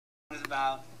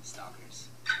about stalkers.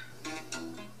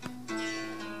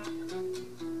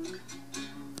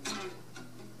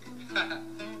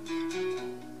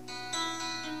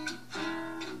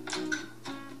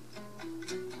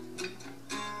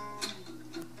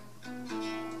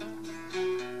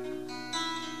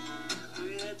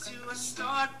 Where do I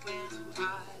start? Where do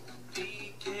I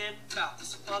begin? About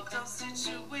this fucked up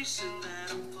situation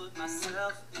that I put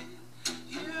myself in.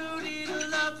 You need a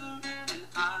lover and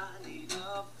I need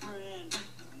a friend.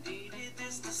 Needed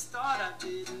this to start, I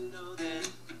didn't know that it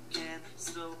began.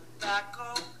 So back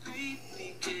off,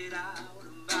 baby, get out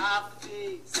of my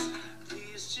face.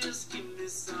 Please just give me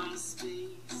some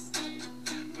space.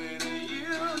 When you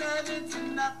never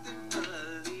did nothing but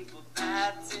leave a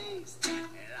bad taste, and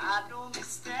I'd only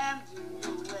stand in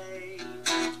your way.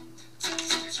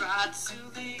 So try to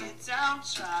lay it down,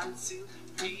 try to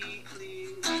be clear.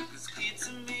 It's clear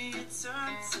to me it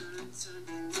turned a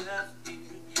deaf ear.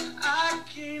 I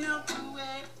can't help the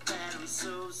way that I'm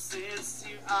so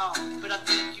sincere. Oh, but I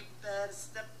think you better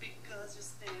step because you're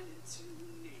standing too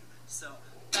near. So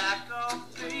back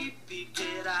off, baby,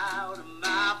 get out of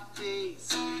my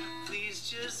face. Please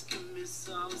just give me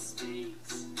some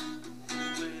space.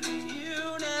 When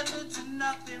you never did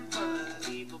nothing but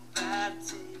leave a bad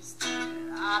taste,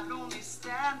 and I'd only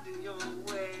stand in your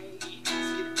way.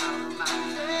 Get out of my face.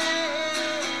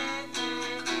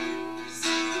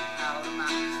 Get out of my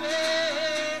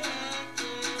face.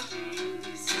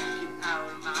 Get out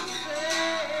of my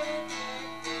face.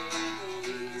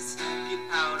 Get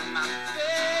out of my face.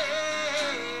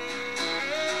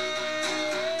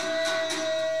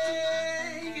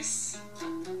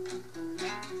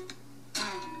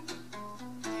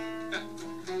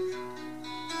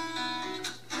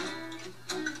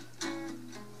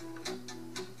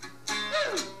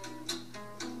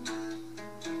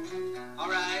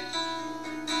 Alright,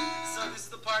 so this is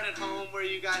the part at home where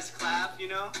you guys clap, you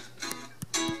know?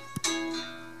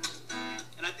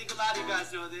 And I think a lot of you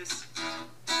guys know this.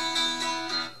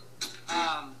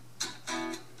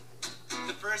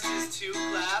 The first is 2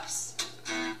 claps,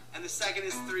 and the second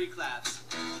is 3 claps.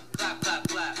 Clap, clap,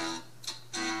 clap.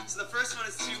 So the first one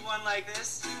is 2-1 like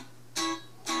this.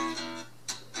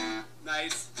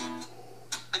 Nice.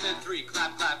 And then 3,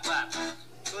 clap, clap, clap.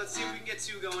 So let's see if we can get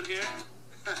 2 going here.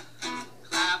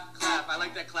 Clap, clap. I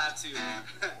like that clap too.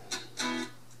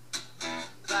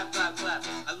 Clap, clap, clap.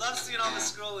 I love seeing all the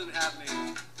scrolling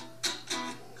happening.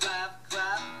 Clap,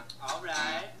 clap. All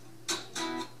right.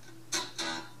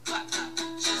 Clap, clap.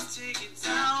 Just take it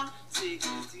down. Take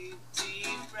a deep,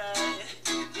 deep breath.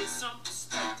 Get some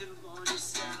perspective on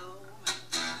yourself.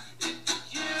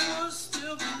 If you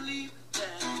still believe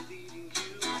that I'm leading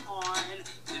you on,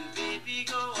 then baby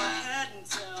go ahead and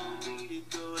tell me to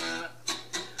go to.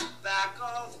 Back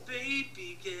off,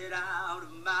 baby, get out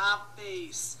of my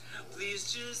face.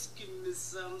 Please just give me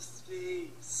some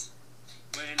space.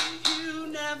 When you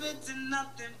never did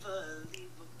nothing but leave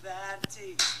a bad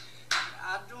taste,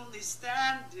 I'd only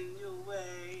stand in your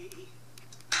way.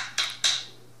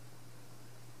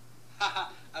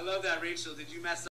 I love that, Rachel. Did you mess up?